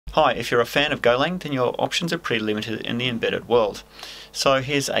Hi, if you're a fan of GoLang, then your options are pretty limited in the embedded world. So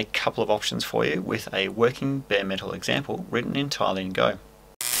here's a couple of options for you with a working bare metal example written entirely in Go.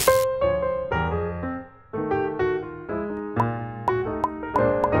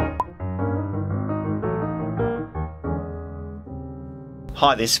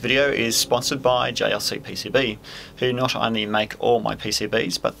 Hi, this video is sponsored by JLC PCB, who not only make all my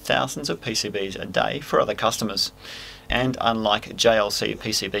PCBs, but thousands of PCBs a day for other customers. And unlike JLC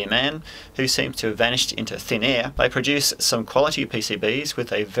PCB Man, who seems to have vanished into thin air, they produce some quality PCBs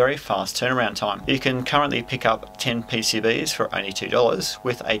with a very fast turnaround time. You can currently pick up 10 PCBs for only $2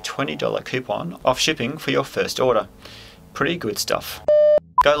 with a $20 coupon off shipping for your first order. Pretty good stuff.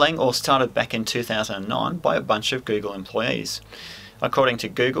 GoLang all started back in 2009 by a bunch of Google employees. According to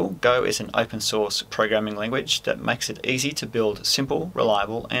Google, Go is an open source programming language that makes it easy to build simple,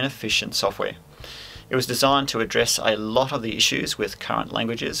 reliable and efficient software. It was designed to address a lot of the issues with current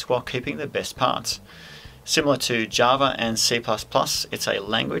languages while keeping the best parts. Similar to Java and C++, it's a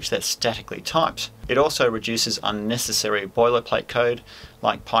language that's statically typed. It also reduces unnecessary boilerplate code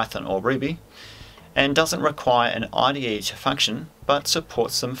like Python or Ruby, and doesn't require an IDE to function, but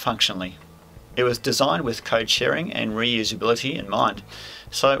supports them functionally. It was designed with code sharing and reusability in mind,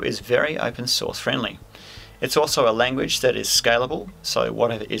 so is very open source friendly. It's also a language that is scalable, so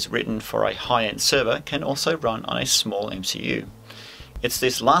whatever is written for a high-end server can also run on a small MCU. It's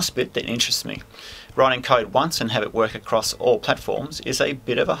this last bit that interests me. Writing code once and have it work across all platforms is a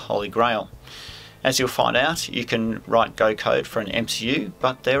bit of a holy grail. As you'll find out, you can write Go code for an MCU,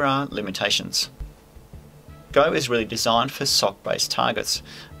 but there are limitations. Go is really designed for SOC-based targets,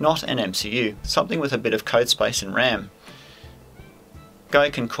 not an MCU, something with a bit of code space and RAM. Go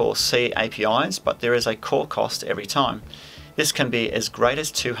can call C APIs, but there is a core cost every time. This can be as great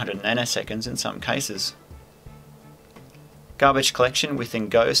as 200 nanoseconds in some cases. Garbage collection within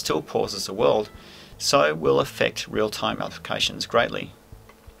Go still pauses the world, so will affect real-time applications greatly.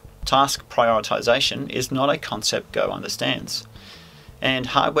 Task prioritization is not a concept Go understands. And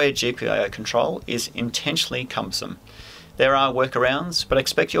hardware GPIO control is intentionally cumbersome. There are workarounds, but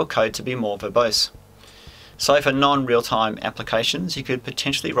expect your code to be more verbose. So for non-real-time applications, you could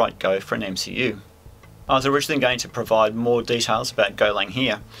potentially write Go for an MCU. I was originally going to provide more details about GoLang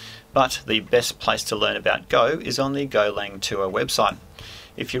here, but the best place to learn about Go is on the GoLang Tour website.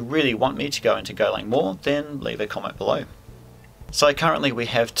 If you really want me to go into GoLang more, then leave a comment below. So currently we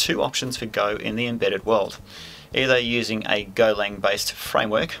have two options for Go in the embedded world. Either using a GoLang based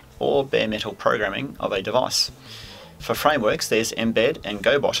framework or bare metal programming of a device. For frameworks, there's Embed and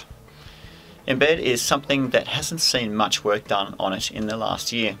GoBot. Embed is something that hasn't seen much work done on it in the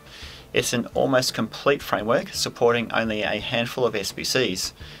last year. It's an almost complete framework supporting only a handful of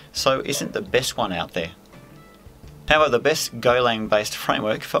SBCs, so isn't the best one out there. However, the best GoLang based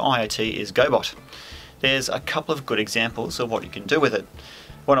framework for IoT is GoBot. There's a couple of good examples of what you can do with it.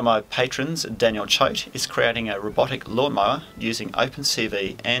 One of my patrons, Daniel Choate, is creating a robotic lawnmower using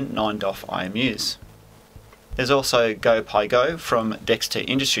OpenCV and 9DOF IMUs. There's also GoPyGo from Dexter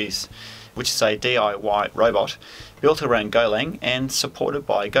Industries, which is a DIY robot built around GoLang and supported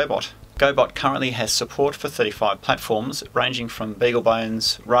by GoBot. GoBot currently has support for 35 platforms ranging from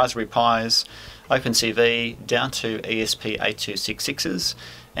BeagleBones, Raspberry Pis, OpenCV down to ESP8266s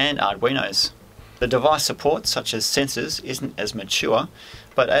and Arduinos. The device support, such as sensors, isn't as mature,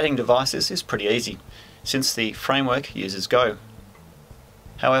 but adding devices is pretty easy, since the framework uses Go.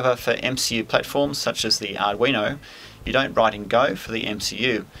 However, for MCU platforms such as the Arduino, you don't write in Go for the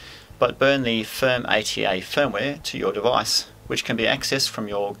MCU, but burn the firm ATA firmware to your device, which can be accessed from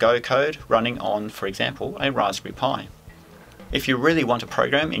your Go code running on, for example, a Raspberry Pi. If you really want to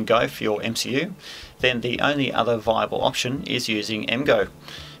program in Go for your MCU, then the only other viable option is using MGO,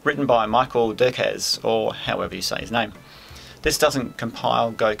 written by Michael Durkaz, or however you say his name. This doesn't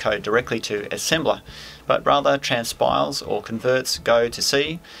compile Go code directly to assembler, but rather transpiles or converts Go to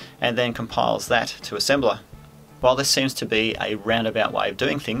C and then compiles that to assembler. While this seems to be a roundabout way of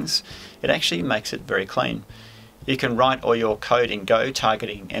doing things, it actually makes it very clean. You can write all your code in Go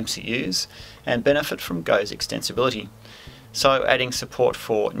targeting MCUs and benefit from Go's extensibility. So adding support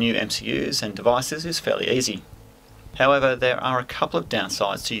for new MCUs and devices is fairly easy. However, there are a couple of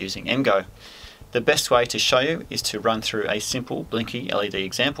downsides to using MGO. The best way to show you is to run through a simple blinky LED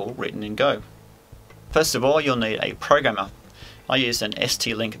example written in Go. First of all, you'll need a programmer. I used an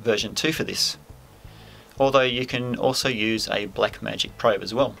ST-Link version 2 for this, although you can also use a Blackmagic probe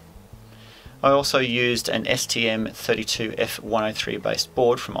as well. I also used an STM32 F103 based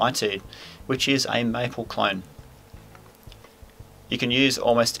board from Untitled, which is a Maple clone. You can use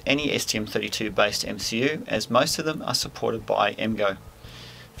almost any STM32 based MCU, as most of them are supported by MGO.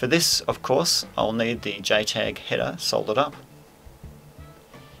 For this, of course, I'll need the JTAG header soldered up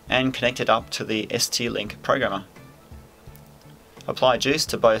and connected up to the ST-Link programmer. Apply juice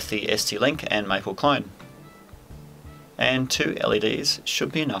to both the ST-Link and Maple clone. And 2 LEDs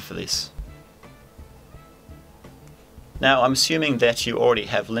should be enough for this. Now I'm assuming that you already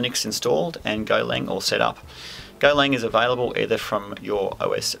have Linux installed and GoLang all set up. GoLang is available either from your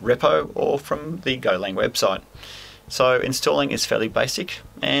OS repo or from the GoLang website. So installing is fairly basic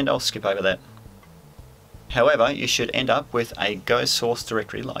and I'll skip over that. However, you should end up with a Go source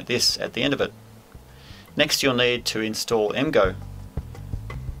directory like this at the end of it. Next you'll need to install mgo.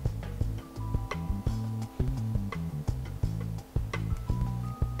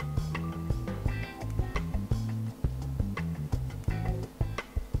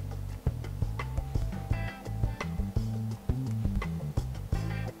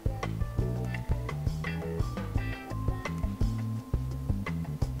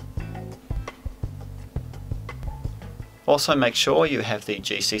 Also make sure you have the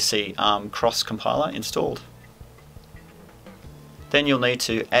GCC ARM cross compiler installed. Then you'll need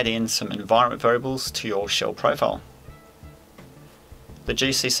to add in some environment variables to your shell profile. The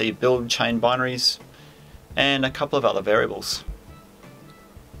GCC build chain binaries and a couple of other variables.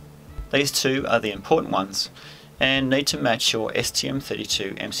 These two are the important ones and need to match your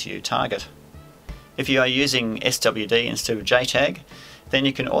STM32 MCU target. If you are using SWD instead of JTAG, then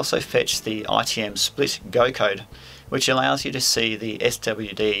you can also fetch the ITM split Go code, which allows you to see the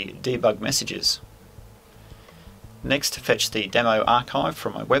SWD debug messages. Next, fetch the demo archive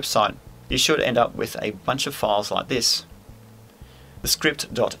from my website. You should end up with a bunch of files like this. The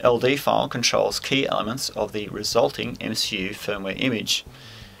script.ld file controls key elements of the resulting MCU firmware image.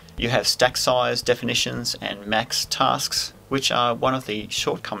 You have stack size, definitions, and max tasks, which are one of the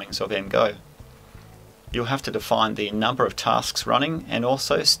shortcomings of MGO. You'll have to define the number of tasks running and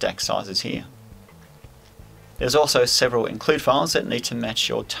also stack sizes here. There's also several include files that need to match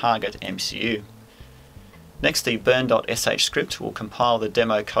your target MCU. Next, the burn.sh script will compile the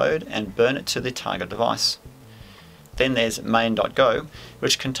demo code and burn it to the target device. Then there's main.go,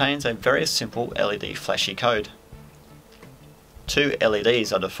 which contains a very simple LED flashy code. 2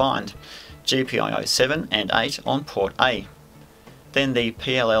 LEDs are defined, GPIO 7 and 8 on port A. Then the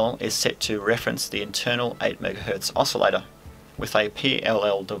PLL is set to reference the internal 8 MHz oscillator, with a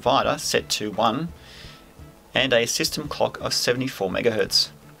PLL divider set to 1 and a system clock of 74 MHz,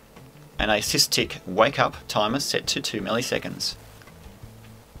 and a SysTick wake up timer set to 2 milliseconds.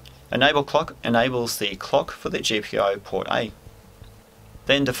 Enable clock enables the clock for the GPIO port A.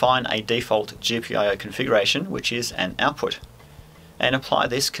 Then define a default GPIO configuration, which is an output, and apply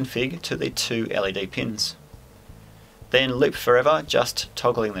this config to the 2 LED pins. Then loop forever, just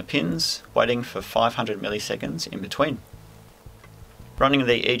toggling the pins, waiting for 500 milliseconds in between. Running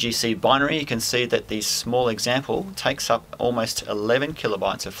the EGC binary, you can see that the small example takes up almost 11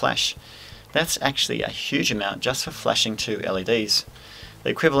 kilobytes of flash. That's actually a huge amount just for flashing 2 LEDs.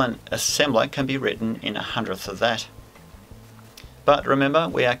 The equivalent assembler can be written in 1/100th of that. But remember,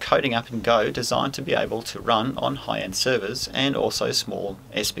 we are coding up in Go designed to be able to run on high-end servers and also small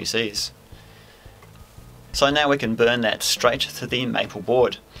SBCs. So now we can burn that straight to the Maple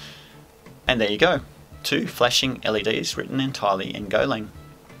board. And there you go. 2 flashing LEDs written entirely in GoLang.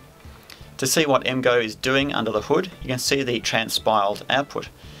 To see what MGO is doing under the hood, you can see the transpiled output.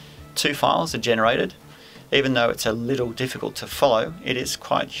 2 files are generated. Even though it's a little difficult to follow, it is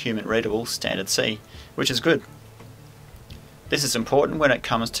quite human readable standard C, which is good. This is important when it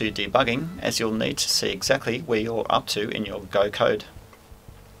comes to debugging, as you'll need to see exactly where you're up to in your Go code.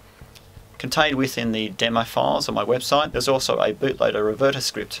 Contained within the demo files on my website, there's also a bootloader reverter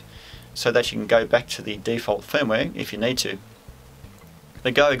script, so that you can go back to the default firmware if you need to.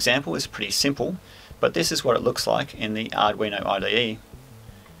 The Go example is pretty simple, but this is what it looks like in the Arduino IDE.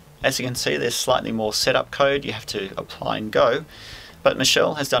 As you can see, there's slightly more setup code you have to apply in Go, but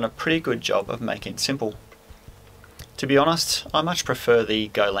Michelle has done a pretty good job of making it simple. To be honest, I much prefer the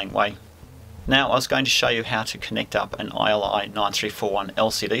GoLang way. Now I was going to show you how to connect up an ILI 9341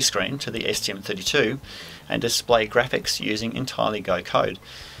 LCD screen to the STM32 and display graphics using entirely Go code.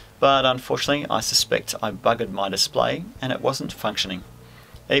 But unfortunately I suspect I buggered my display and it wasn't functioning,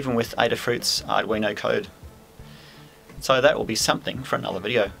 even with Adafruit's Arduino code. So that will be something for another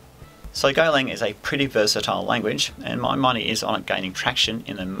video. So GoLang is a pretty versatile language, and my money is on it gaining traction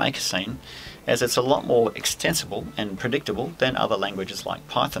in the maker scene, as it's a lot more extensible and predictable than other languages like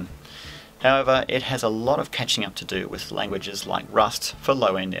Python. However, it has a lot of catching up to do with languages like Rust for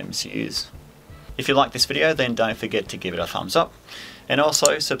low-end MCUs. If you like this video, then don't forget to give it a thumbs up, and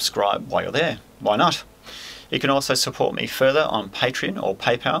also subscribe while you're there. Why not? You can also support me further on Patreon or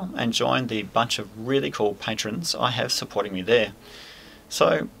PayPal and join the bunch of really cool patrons I have supporting me there.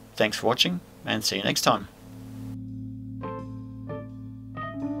 So, thanks for watching and see you next time.